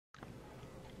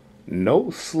No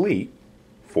Sleep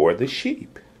for the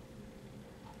Sheep.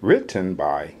 Written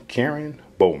by Karen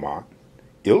Beaumont.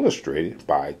 Illustrated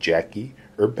by Jackie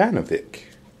Urbanovic.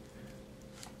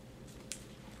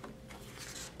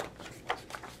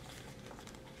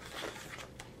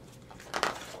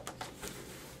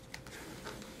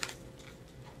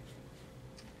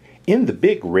 In the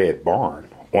big red barn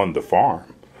on the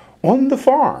farm, in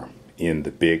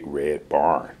the big red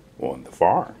barn on the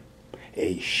farm,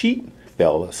 a sheep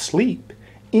fell asleep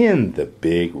in the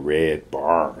big red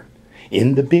barn,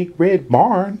 in the big red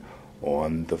barn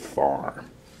on the farm.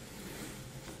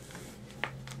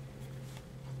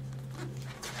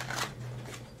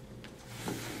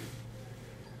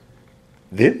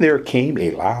 Then there came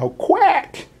a loud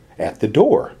quack at the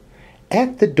door,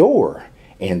 and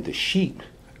the sheep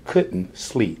couldn't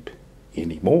sleep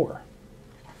anymore.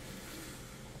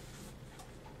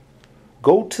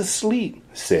 Go to sleep,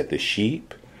 said the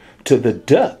sheep to the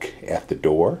duck at the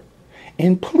door,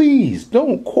 and please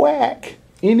don't quack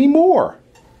anymore.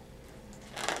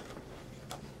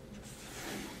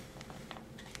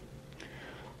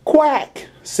 Quack,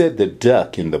 said the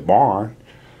duck in the barn.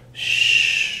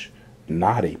 Shh,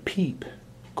 not a peep.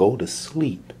 Go to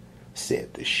sleep,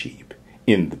 said the sheep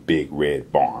in the big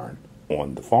red barn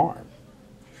on the farm.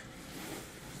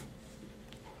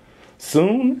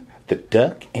 Soon the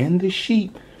duck and the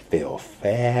sheep fell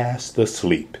fast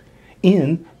asleep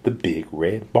in the big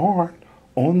red barn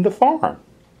on the farm.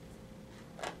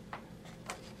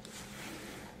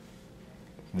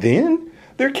 Then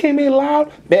there came a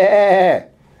loud baa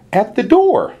at the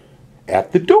door,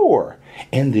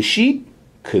 and the sheep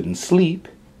couldn't sleep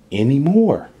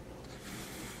anymore.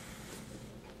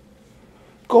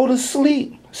 Go to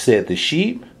sleep, said the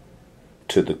sheep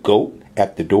to the goat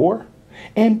at the door,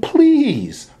 and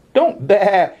please don't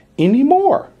baa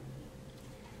anymore.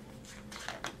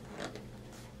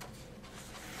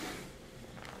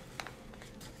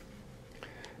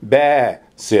 Baa,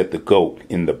 said the goat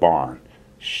in the barn.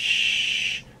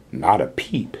 Shh, not a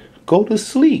peep. Go to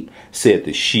sleep, said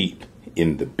the sheep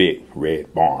in the big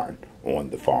red barn on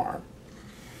the farm.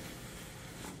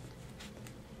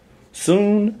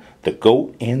 Soon the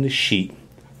goat and the sheep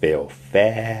fell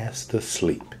fast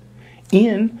asleep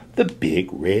in the big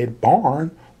red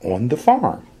barn on the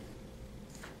farm.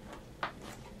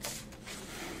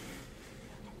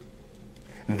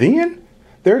 Then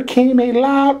there came a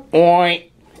loud oink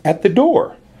at the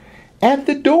door,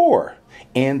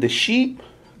 and the sheep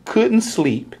couldn't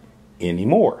sleep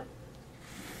anymore.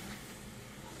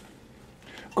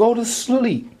 Go to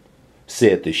sleep,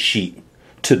 said the sheep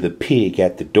to the pig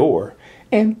at the door,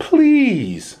 and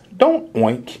please don't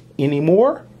oink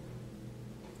anymore.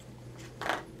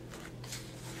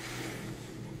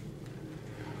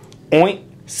 Oink,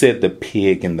 said the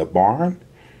pig in the barn.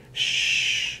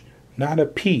 Shh, not a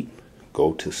peep.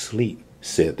 Go to sleep,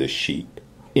 said the sheep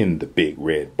in the big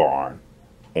red barn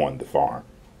on the farm.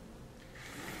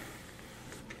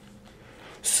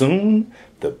 Soon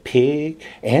the pig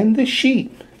and the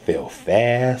sheep fell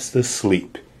fast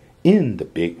asleep in the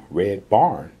big red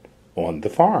barn on the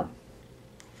farm.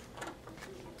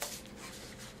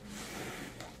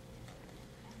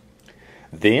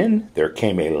 Then there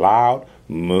came a loud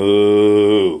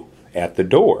moo at the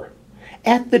door,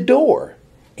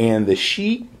 and the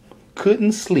sheep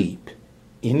couldn't sleep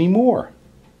anymore.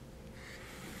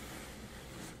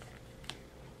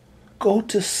 Go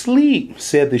to sleep,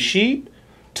 said the sheep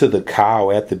to the cow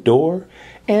at the door,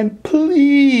 and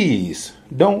please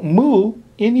don't moo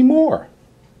anymore.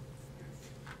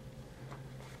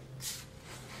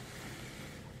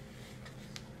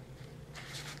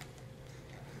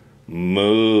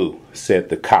 Moo, said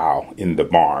the cow in the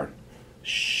barn.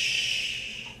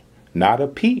 Shh, not a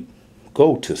peep.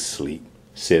 Go to sleep,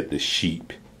 said the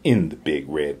sheep in the big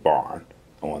red barn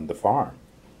on the farm.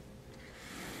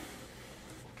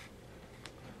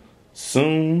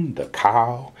 Soon the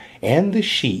cow and the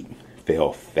sheep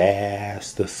fell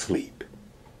fast asleep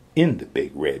in the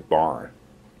big red barn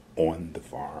on the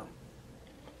farm.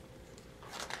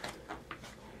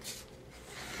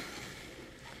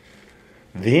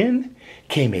 Then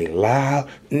came a loud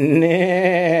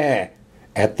nah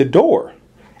at the door,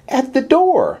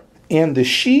 and the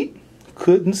sheep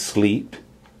couldn't sleep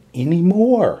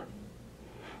anymore.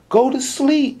 Go to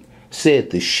sleep, said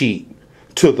the sheep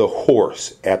to the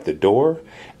horse at the door,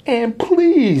 and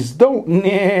please don't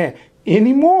nah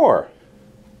anymore.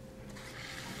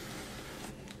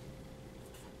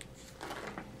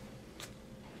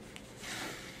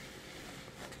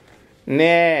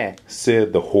 Nah,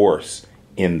 said the horse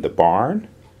in the barn.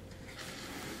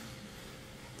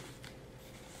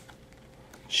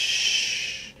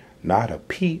 Shh, not a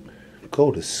peep,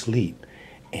 go to sleep.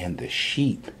 And the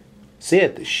sheep,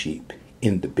 said the sheep,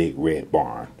 in the big red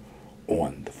barn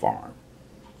on the farm.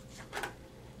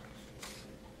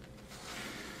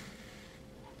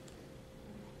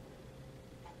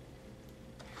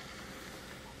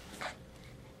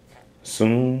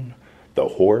 Soon the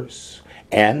horse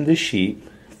and the sheep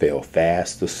fell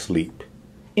fast asleep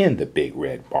in the big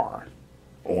red barn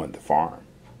on the farm.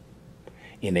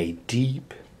 In a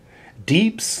deep,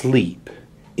 deep sleep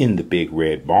in the big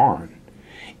red barn,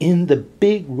 in the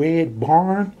big red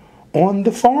barn on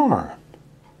the farm.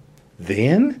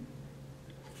 Then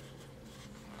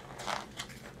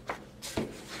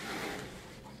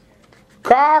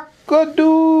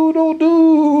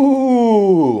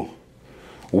cock-a-doodle-doo!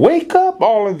 Wake up,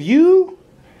 all of you!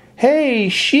 Hey,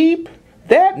 sheep,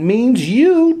 that means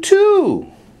you too!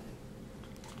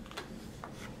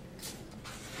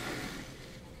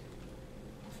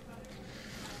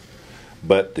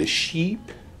 But the sheep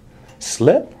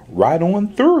slept right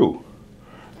on through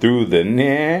the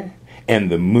nah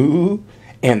and the moo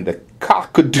and the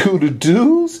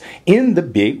cock-a-doodle-doos in the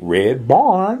big red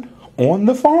barn on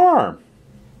the farm.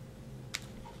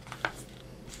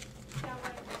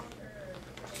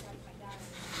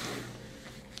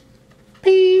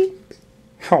 Peep.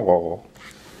 Oh.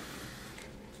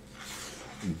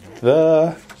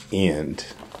 The end.